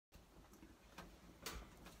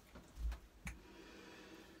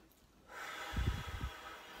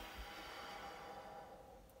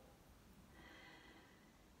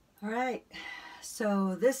All right,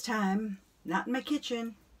 so this time, not in my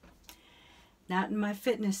kitchen, not in my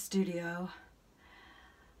fitness studio.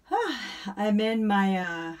 I'm in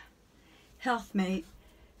my Healthmate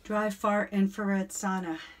Dry Fart Infrared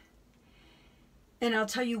Sauna. And I'll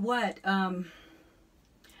tell you what, I've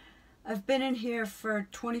been in here for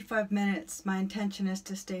 25 minutes. My intention is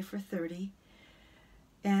to stay for 30.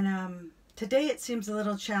 And today it seems a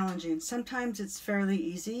little challenging. Sometimes it's fairly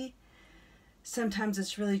easy. Sometimes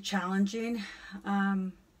it's really challenging.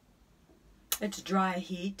 It's dry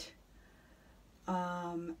heat.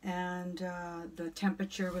 And the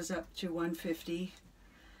temperature was up to 150.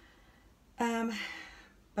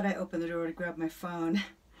 But I opened the door to grab my phone.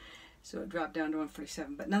 So it dropped down to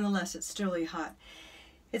 147. But nonetheless, it's still really hot.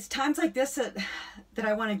 It's times like this that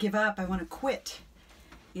I want to give up. I want to quit.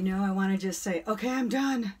 You know, I want to just say, okay, I'm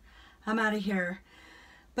done. I'm out of here.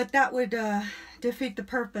 But that would defeat the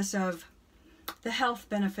purpose of the health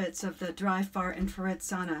benefits of the dry fart infrared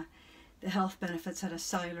sauna. The health benefits at a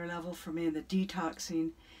cellular level for me, and the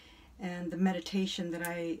detoxing and the meditation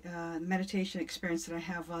that meditation experience that I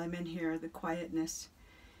have while I'm in here, the quietness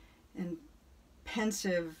and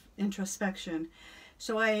pensive introspection.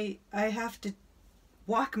 So I have to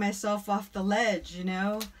walk myself off the ledge, you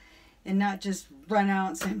know, and not just run out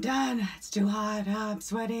and say, I'm done, it's too hot, I'm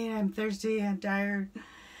sweating, I'm thirsty, I'm tired.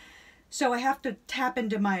 So I have to tap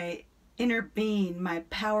into my inner being, my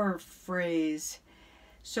power phrase.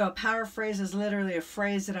 So a power phrase is literally a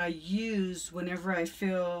phrase that I use whenever I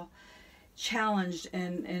feel challenged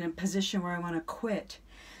and in a position where I want to quit.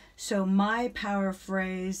 So my power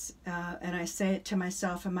phrase, and I say it to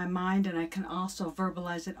myself in my mind, and I can also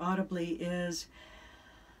verbalize it audibly, is,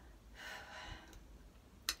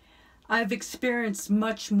 I've experienced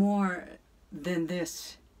much more than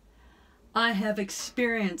this. I have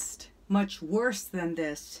experienced much worse than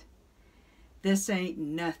this. This ain't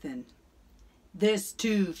nothing. This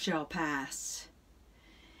too shall pass.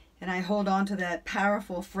 And I hold on to that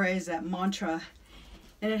powerful phrase, that mantra,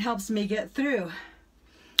 and it helps me get through.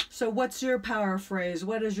 So what's your power phrase?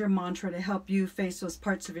 What is your mantra to help you face those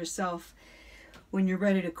parts of yourself when you're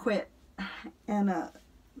ready to quit and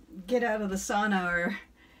get out of the sauna, or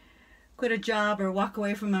quit a job, or walk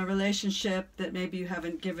away from a relationship that maybe you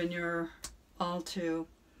haven't given your all to?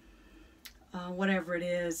 Whatever it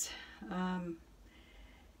is.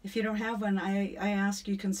 If you don't have one, I ask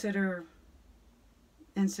you consider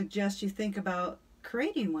and suggest you think about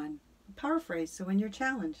creating one, a power phrase, so when you're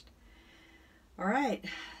challenged. All right,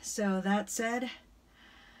 so that said,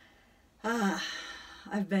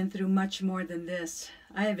 I've been through much more than this.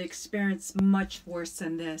 I have experienced much worse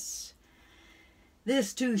than this.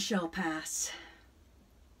 This too shall pass.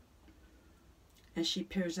 As she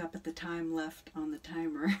peers up at the time left on the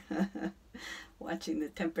timer, watching the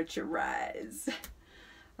temperature rise.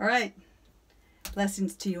 All right,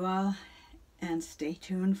 blessings to you all, and stay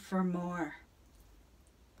tuned for more.